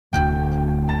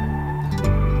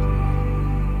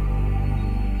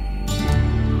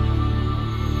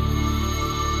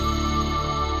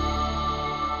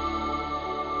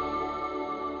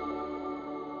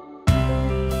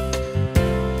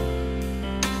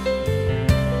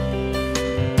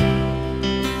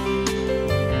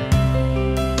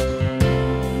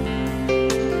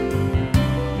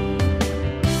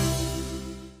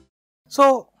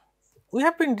So, we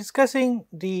have been discussing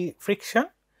the friction.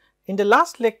 In the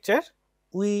last lecture,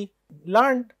 we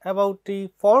learned about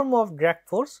the form of drag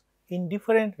force in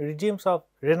different regimes of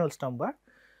Reynolds number.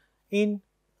 In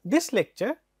this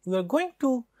lecture, we are going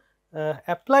to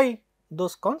apply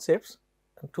those concepts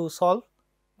to solve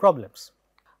problems.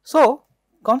 So,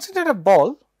 consider a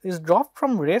ball is dropped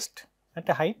from rest at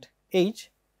a height h,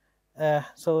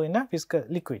 so in a viscous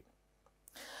liquid.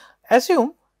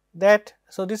 Assume that,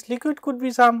 so this liquid could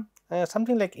be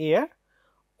something like air,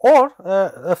 or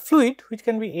a fluid which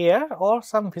can be air, or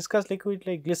some viscous liquid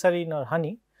like glycerine or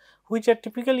honey, which are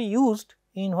typically used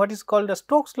in what is called a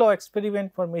Stokes law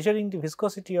experiment for measuring the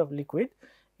viscosity of liquid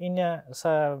in a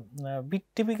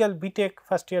typical BTech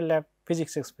first year lab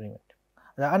physics experiment,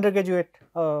 the undergraduate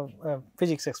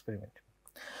physics experiment.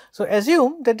 So,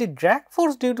 assume that the drag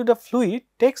force due to the fluid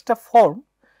takes the form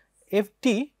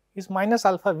Ft is minus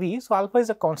alpha v. So, alpha is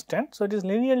a constant. So, it is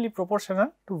linearly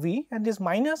proportional to v, and this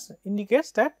minus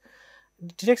indicates that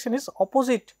the direction is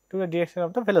opposite to the direction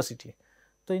of the velocity.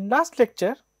 So, in last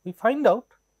lecture we find out,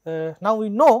 now we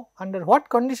know under what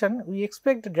condition we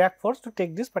expect the drag force to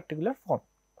take this particular form.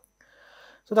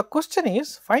 So, the question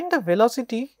is, find the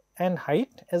velocity and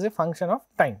height as a function of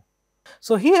time.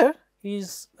 So, here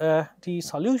is the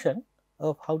solution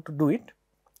of how to do it.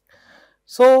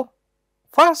 So,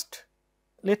 first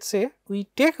let us say we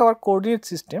take our coordinate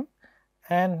system,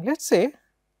 and let us say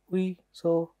we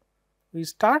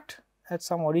start at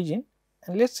some origin,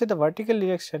 and let us say the vertical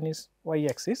direction is y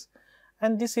axis,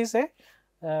 and this is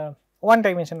a one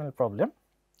dimensional problem.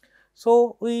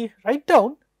 So, we write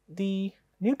down the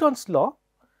Newton's law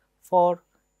for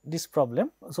this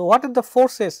problem. So, what are the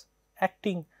forces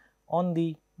acting on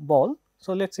the ball?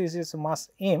 So, let us say this is mass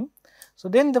m. So,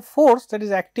 then the force that is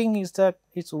acting is that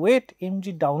its weight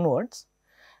mg downwards,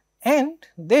 and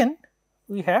then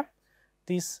we have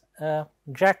this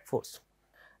drag force.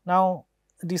 Now,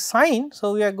 the sign,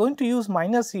 so we are going to use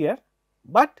minus here,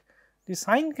 but the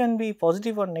sign can be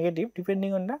positive or negative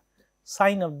depending on the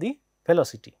sign of the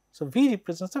velocity. So, v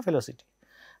represents the velocity,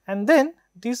 and then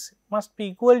this must be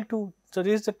equal to, so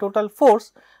this is the total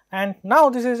force, and now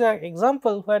this is an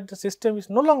example where the system is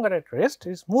no longer at rest,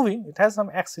 it is moving, it has some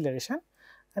acceleration,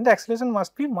 and the acceleration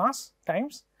must be mass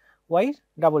times y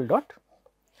double dot,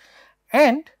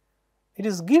 and it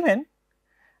is given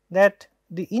that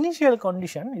the initial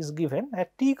condition is given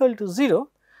at t equal to 0,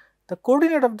 the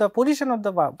coordinate of the position of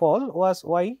the ball was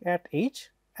y at h,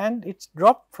 and it is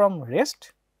dropped from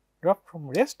rest.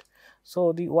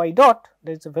 So, the y dot,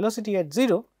 that is the velocity at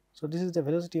 0. So, this is the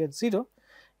velocity at 0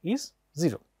 is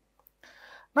 0.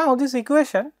 Now, this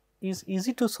equation is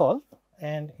easy to solve,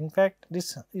 and in fact,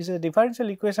 this is a differential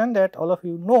equation that all of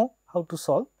you know how to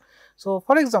solve. So,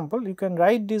 for example, you can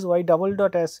write this y double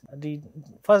dot as the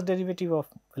first derivative of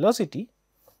velocity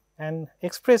and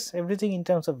express everything in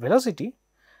terms of velocity,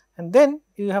 and then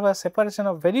you have a separation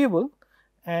of variable,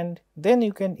 and then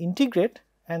you can integrate,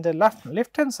 and the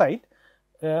left hand side.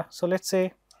 So, let us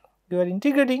say you are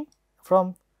integrating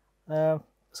from,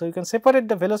 so you can separate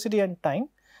the velocity and time,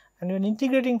 and you are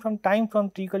integrating from time from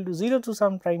t equal to 0 to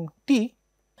some time t,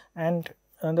 and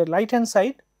on the right hand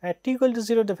side at t equal to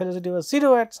 0 the velocity was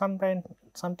 0, at some time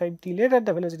t later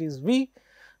the velocity is v.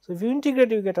 So, if you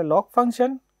integrate you get a log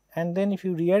function, and then if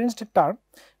you rearrange the term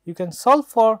you can solve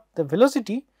for the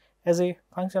velocity as a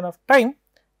function of time,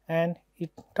 and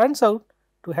it turns out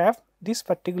to have this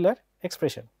particular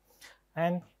expression,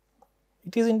 and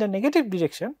it is in the negative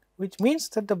direction, which means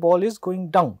that the ball is going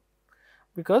down,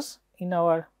 because in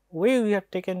our way we have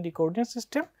taken the coordinate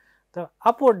system, the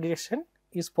upward direction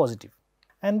is positive.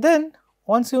 And then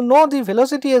once you know the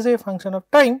velocity as a function of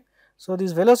time, so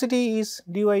this velocity is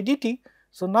dy dt.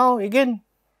 So, now again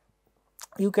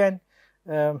you can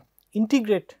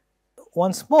integrate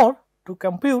once more to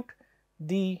compute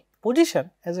the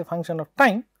position as a function of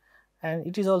time, and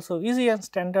it is also easy and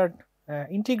standard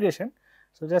integration.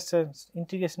 So, that is an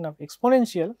integration of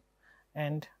exponential,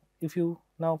 and if you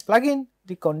now plug in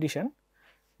the condition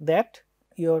that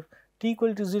your t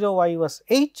equal to 0 y was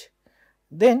h,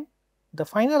 then the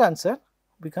final answer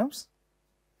becomes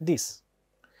this.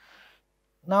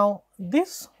 Now,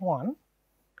 this one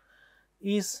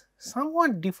is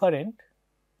somewhat different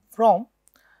from,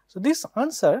 so this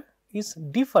answer is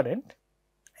different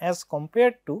as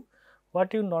compared to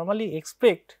what you normally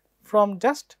expect from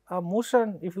just a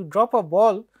motion. If you drop a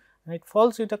ball and it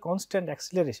falls with a constant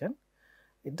acceleration,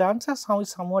 the answer is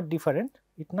somewhat different.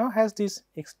 It now has this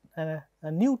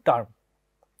a new term.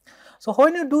 So,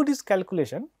 when you do this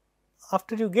calculation,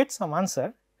 after you get some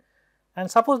answer, and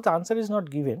suppose the answer is not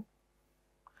given,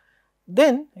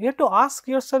 then you have to ask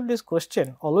yourself this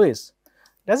question always,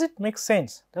 Does it make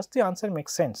sense? Does the answer make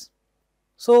sense?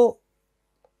 So,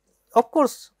 of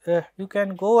course, you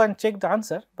can go and check the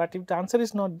answer, but if the answer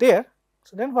is not there,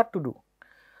 so then what to do?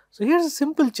 So, here is a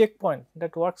simple checkpoint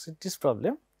that works with this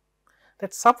problem,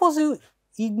 that suppose you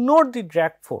ignore the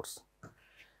drag force.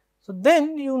 So,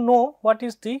 then you know what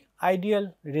is the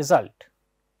ideal result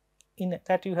in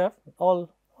that you have all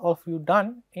of you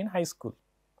done in high school.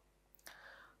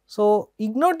 So,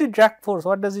 ignore the drag force,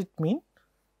 what does it mean?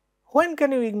 When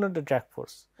can you ignore the drag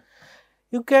force?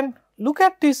 You can look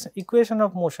at this equation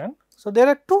of motion. So, there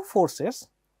are two forces,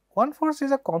 one force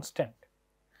is a constant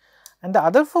and the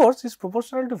other force is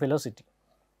proportional to velocity.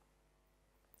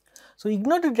 So,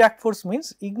 ignore the drag force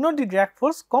means ignore the drag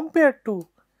force compared to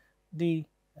the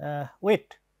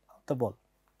weight of the ball.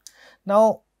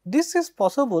 Now, this is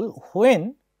possible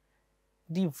when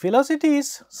the velocity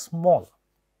is small.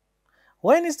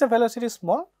 When is the velocity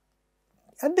small?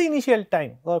 At the initial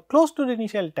time or close to the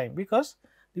initial time, because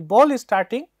the ball is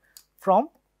starting from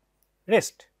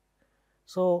rest.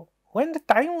 So, when the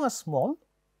time was small,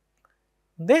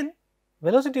 then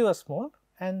velocity was small,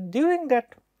 and during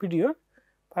that period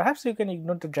perhaps you can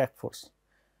ignore the drag force.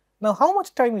 Now, how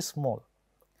much time is small?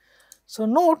 So,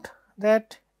 note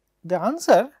that the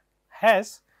answer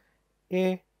has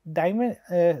a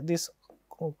this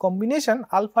combination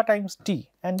alpha times t,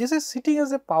 and this is sitting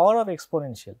as a power of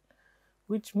exponential,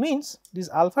 which means this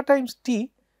alpha times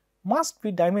t must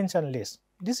be dimensionless.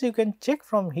 This you can check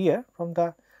from here, from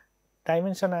the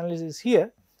dimension analysis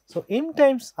here. So, m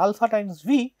times alpha times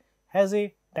v has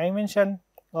a dimension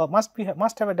or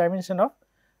must have a dimension of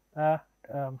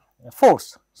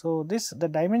force. So, the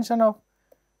dimension of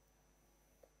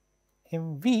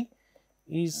mv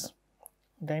is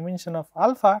dimension of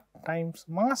alpha times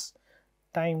mass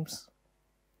times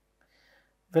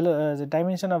the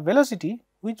dimension of velocity,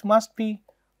 which must be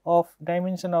of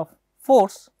dimension of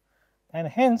force, and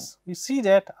hence we see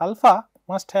that alpha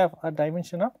must have a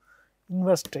dimension of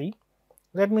inverse t.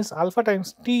 That means alpha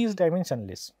times t is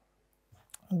dimensionless.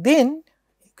 Then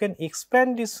you can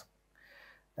expand this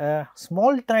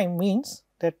small time, means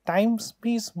that times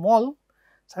be small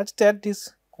such that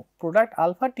this product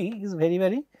alpha t is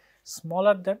very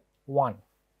smaller than 1.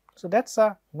 So, that is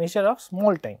a measure of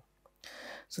small time.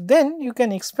 So, then you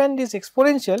can expand this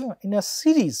exponential in a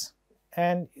series,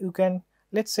 and you can,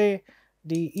 let us say,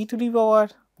 the e to the power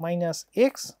minus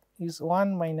x is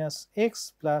 1 minus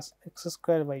x plus x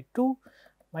square by 2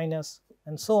 minus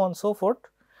and so on so forth.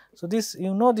 So, this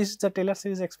you know this is the Taylor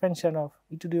series expansion of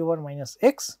e to the power minus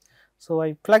x. So,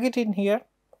 I plug it in here.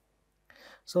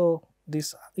 So,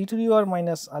 this e to the power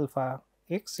minus alpha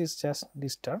x is just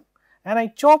this term, and I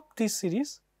chop this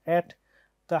series at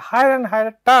the higher and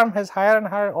higher term has higher and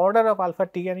higher order of alpha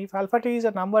t, and if alpha t is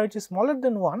a number which is smaller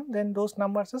than 1, then those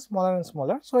numbers are smaller and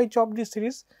smaller. So, I chop this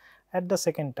series at the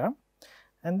second term,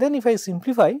 and then if I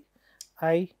simplify,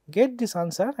 I get this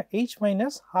answer h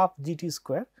minus half gt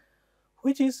square,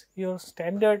 which is your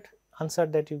standard answer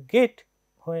that you get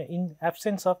in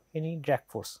absence of any drag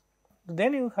force.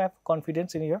 Then you have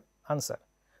confidence in your answer.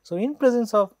 So, in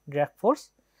presence of drag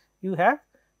force, you have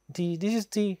this is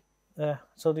the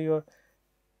your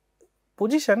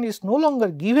position is no longer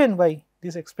given by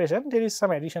this expression, there is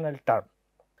some additional term.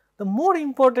 The more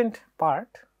important part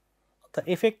of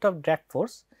the effect of drag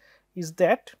force is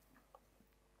that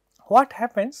what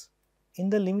happens in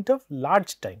the limit of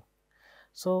large time.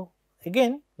 So,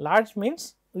 again large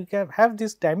means we can have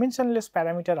this dimensionless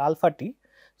parameter alpha t.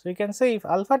 So, you can say if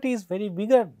alpha t is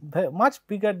much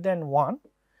bigger than 1,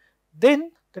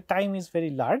 then the time is very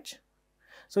large.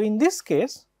 So, in this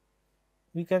case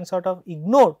we can sort of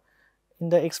ignore, in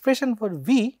the expression for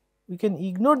v, we can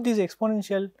ignore this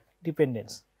exponential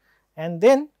dependence, and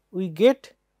then we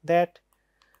get that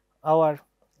our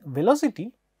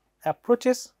velocity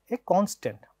approaches a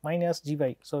constant minus g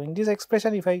by. So, in this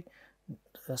expression if I,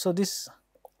 so this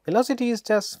velocity is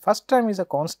just, first term is a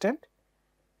constant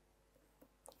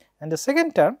and the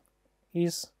second term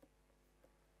is,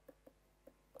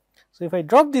 so if I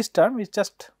drop this term, it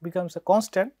just becomes a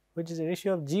constant, which is a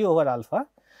ratio of g over alpha,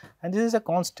 and this is a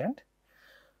constant.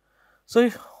 So,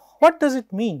 what does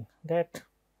it mean that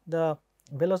the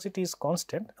velocity is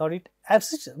constant, or it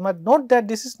but note that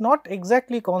this is not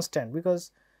exactly constant,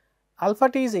 because alpha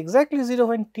t is exactly 0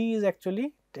 when t is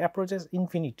actually approaches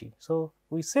infinity. So,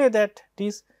 we say that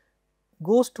this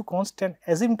goes to constant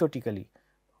asymptotically,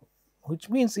 which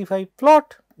means if I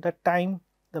plot the time,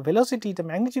 the velocity, the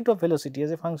magnitude of velocity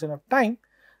as a function of time.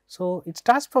 So, it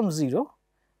starts from 0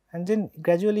 and then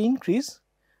gradually increase,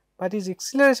 but its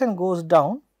acceleration goes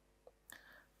down,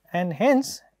 and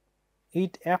hence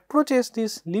it approaches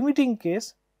this limiting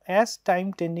case as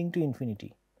time tending to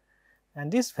infinity.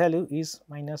 and this value is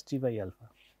minus g by alpha.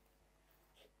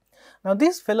 Now,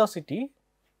 this velocity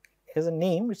has a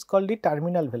name, it is called the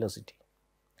terminal velocity.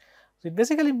 So, it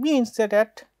basically means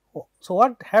that so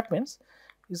what happens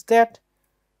is that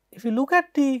if you look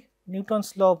at the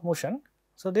Newton's law of motion,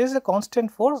 so there is a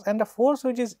constant force and a force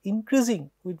which is increasing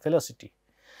with velocity,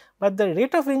 but the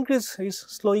rate of increase is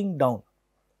slowing down.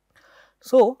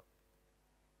 So,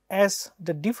 as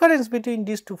the difference between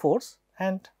these two forces,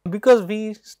 and because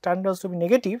V turns out to be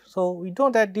negative, so we know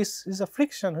that this is a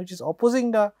friction which is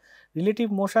opposing the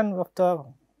relative motion of the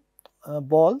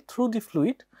ball through the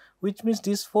fluid, which means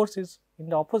this force is in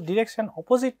the opposite direction,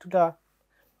 opposite to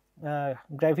the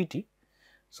gravity.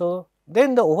 So,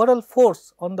 then the overall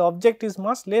force on the object is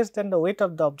much less than the weight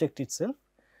of the object itself,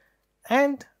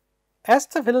 and as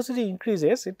the velocity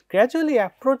increases, it gradually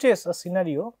approaches a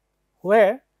scenario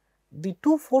where the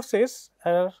two forces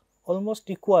are almost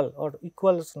equal or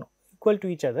equal to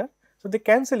each other. So, they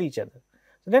cancel each other.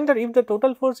 So, then if the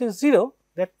total force is 0,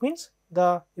 that means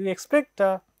you expect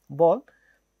the ball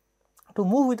to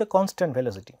move with a constant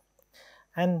velocity,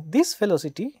 and this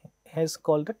velocity is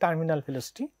called the terminal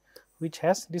velocity, which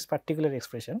has this particular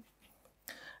expression,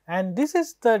 and this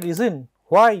is the reason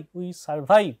why we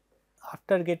survive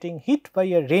after getting hit by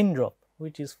a raindrop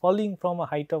which is falling from a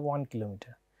height of 1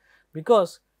 kilometer,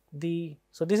 because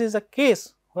so this is a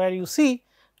case where you see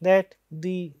that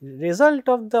the result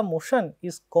of the motion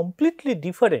is completely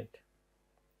different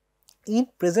in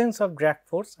presence of drag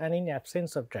force and in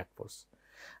absence of drag force.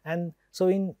 And so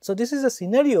this is a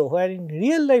scenario where in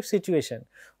real life situation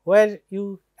where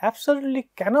you absolutely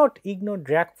cannot ignore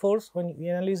drag force when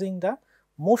analyzing the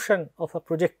motion of a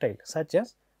projectile such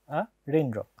as a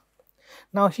raindrop.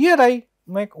 Now, here I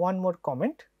make one more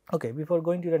comment before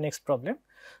going to the next problem.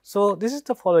 So, this is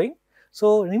the following.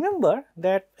 So, remember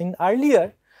that in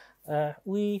earlier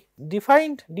we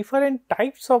defined different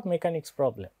types of mechanics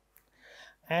problem,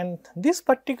 and this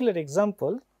particular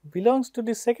example belongs to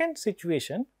the second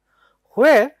situation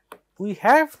where we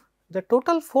have the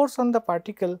total force on the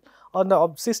particle on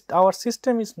the our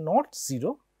system is not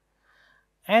 0,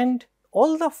 and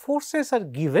all the forces are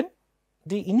given,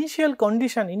 the initial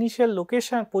condition, initial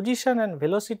location, position and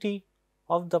velocity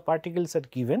of the particles are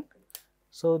given.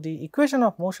 So, the equation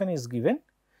of motion is given,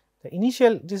 the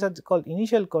initial, these are called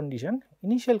initial condition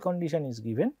is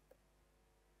given,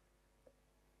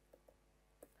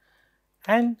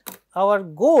 and our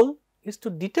goal is to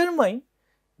determine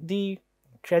the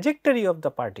trajectory of the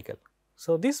particle.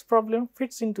 So, this problem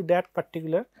fits into that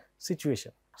particular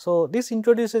situation. So, this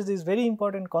introduces this very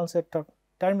important concept of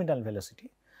terminal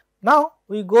velocity. Now,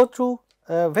 we go through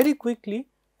very quickly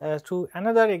to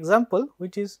another example,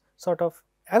 which is sort of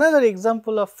another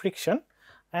example of friction,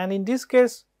 and in this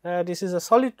case this is a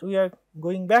solid. We are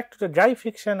going back to the dry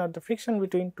friction or the friction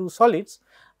between two solids,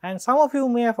 and some of you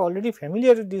may have already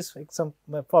familiar with this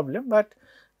problem, but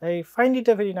I find it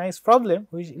a very nice problem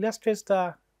which illustrates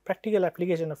the practical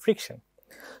application of friction.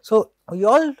 So, we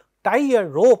all tie a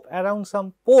rope around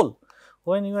some pole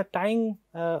when you are tying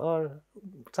or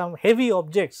some heavy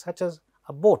objects such as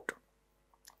a boat.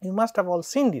 You must have all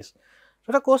seen this.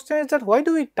 So, the question is that why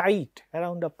do we tie it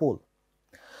around a pole?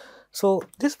 So,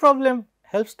 this problem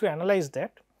helps to analyze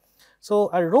that. So,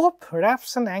 a rope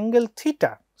wraps an angle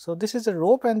theta. So, this is a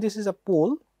rope and this is a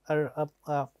pole or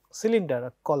a cylinder,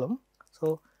 a column.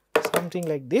 So, something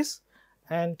like this,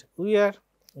 and we are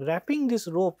wrapping this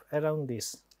rope around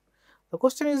this. The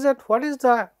question is that what is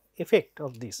the effect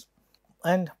of this,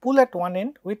 and pull at one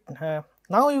end with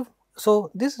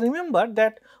so this, remember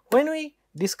that when we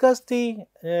discuss the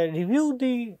review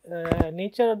the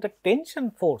nature of the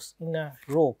tension force in a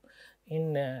rope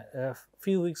in a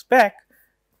few weeks back,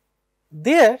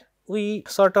 there we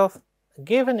sort of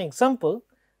gave an example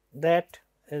that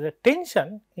the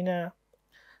tension in a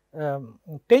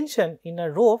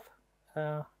rope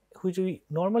which we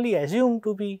normally assume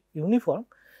to be uniform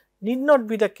need not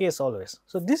be the case always.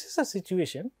 So, this is a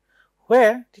situation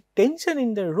where the tension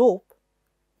in the rope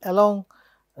along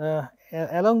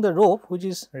the rope which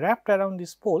is wrapped around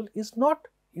this pole is not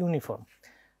uniform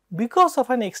because of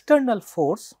an external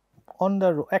force on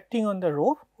the acting on the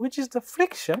rope, which is the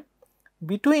friction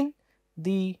between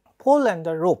the pole and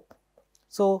the rope.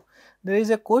 So, there is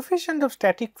a coefficient of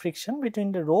static friction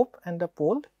between the rope and the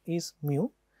pole is mu.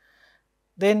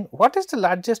 Then what is the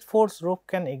largest force rope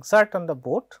can exert on the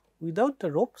boat without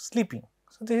the rope slipping?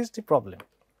 So, this is the problem.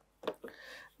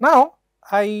 Now,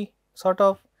 I sort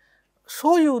of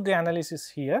show you the analysis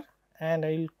here and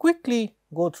I will quickly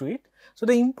go through it. So,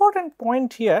 the important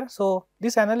point here, so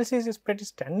this analysis is pretty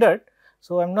standard.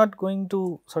 So, I am not going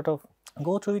to sort of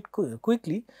go through it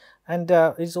quickly, and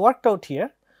it is worked out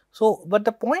here. So, but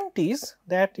the point is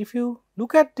that if you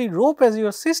look at the rope as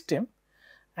your system,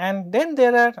 and then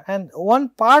there are one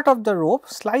part of the rope,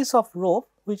 slice of rope,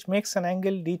 which makes an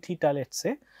angle d theta, let us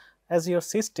say, as your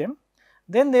system,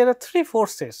 then there are three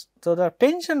forces. So, the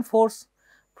tension force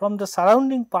from the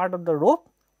surrounding part of the rope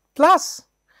plus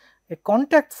a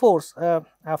contact force,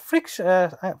 a friction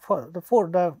for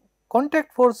the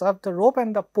contact force of the rope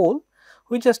and the pole,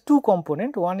 which has two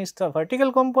components. One is the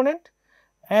vertical component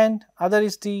and other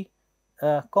is the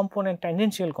component,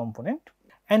 tangential component.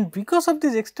 And because of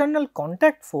this external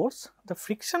contact force, the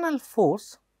frictional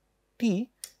force T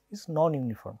is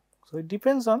non-uniform. So, it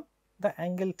depends on the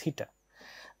angle theta.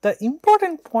 The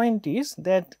important point is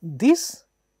that this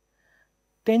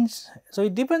tends, so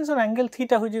it depends on angle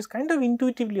theta, which is kind of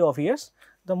intuitively obvious.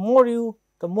 The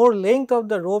more length of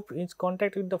the rope is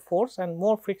contact with the force and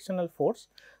more frictional force.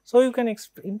 So, you can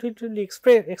intuitively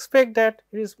expect that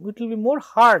it will be more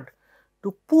hard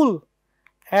to pull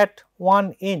at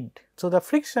one end. So, the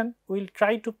friction will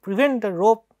try to prevent the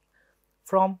rope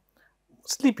from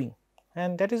slipping,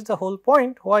 and that is the whole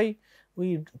point why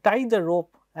we tie the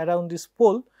rope around this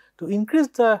pole, to increase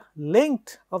the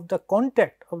length of the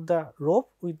contact of the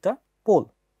rope with the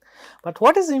pole. But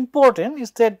what is important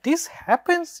is that this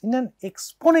happens in an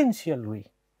exponential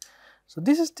way. So,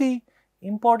 this is the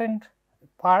important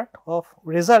part of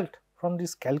result from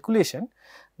this calculation,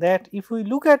 that if we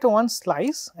look at one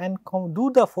slice and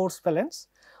do the force balance,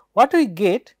 what we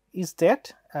get is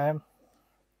that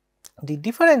the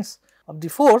difference of the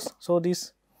force. So,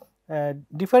 this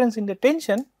difference in the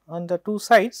tension on the two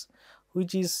sides,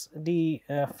 which is the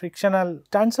frictional,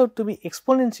 turns out to be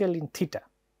exponential in theta.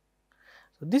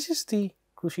 So, this is the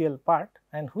crucial part,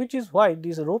 and which is why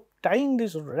this rope,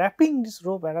 wrapping this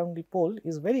rope around the pole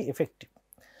is very effective.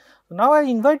 So, now I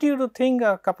invite you to think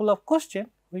a couple of questions,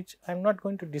 which I am not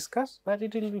going to discuss, but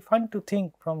it will be fun to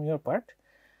think from your part,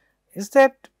 is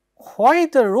that why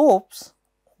the ropes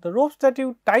that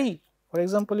you tie, for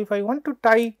example, if I want to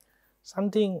tie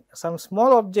something, some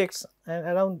small objects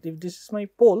around, if this is my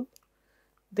pole,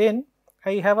 then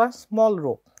I have a small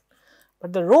rope.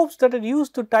 But the ropes that are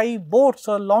used to tie boats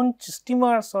or launch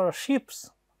steamers or ships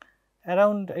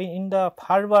around in the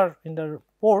harbor, in the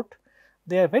port,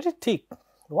 they are very thick.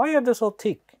 Why are they so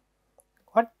thick?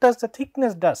 What does the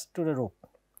thickness does to the rope?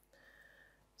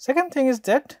 Second thing is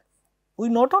that we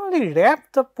not only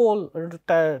wrap the pole,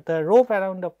 the rope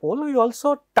around the pole, we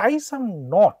also tie some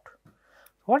knot.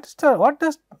 What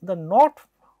does the knot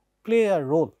play a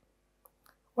role?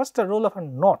 What is the role of a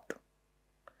knot?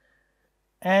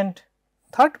 And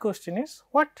third question is,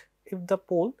 what if the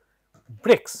pole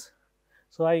breaks?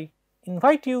 So, I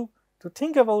invite you to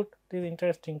think about these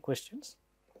interesting questions,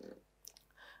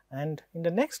 and in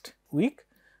the next week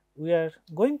we are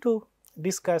going to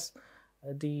discuss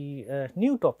the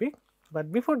new topic.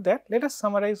 But before that, let us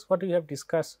summarize what we have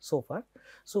discussed so far.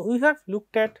 So, we have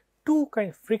looked at two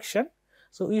kinds of friction.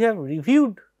 So, we have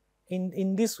reviewed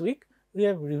in this week, we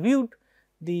have reviewed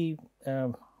the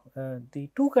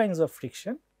two kinds of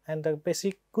friction and the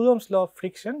basic Coulomb's law of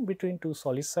friction between two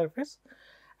solid surface.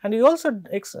 And we also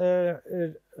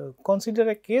consider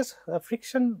a case, a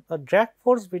friction, a drag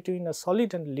force between a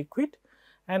solid and liquid,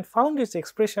 and found its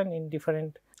expression in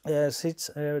different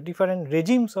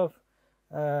regimes of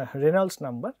Reynolds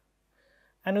number.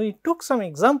 And we took some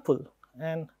example,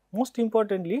 and most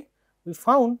importantly we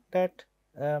found that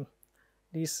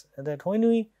that when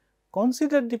we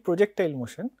consider the projectile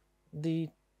motion, the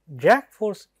drag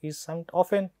force is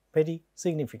often very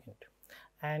significant.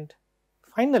 And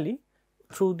finally,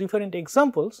 through different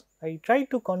examples, I try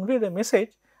to convey the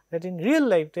message that in real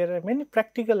life there are many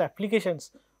practical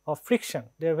applications of friction.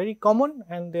 They are very common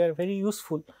and they are very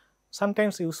useful,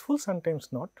 sometimes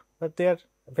not, but they are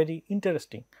very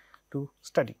interesting to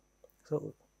study.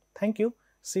 So, thank you,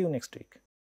 see you next week.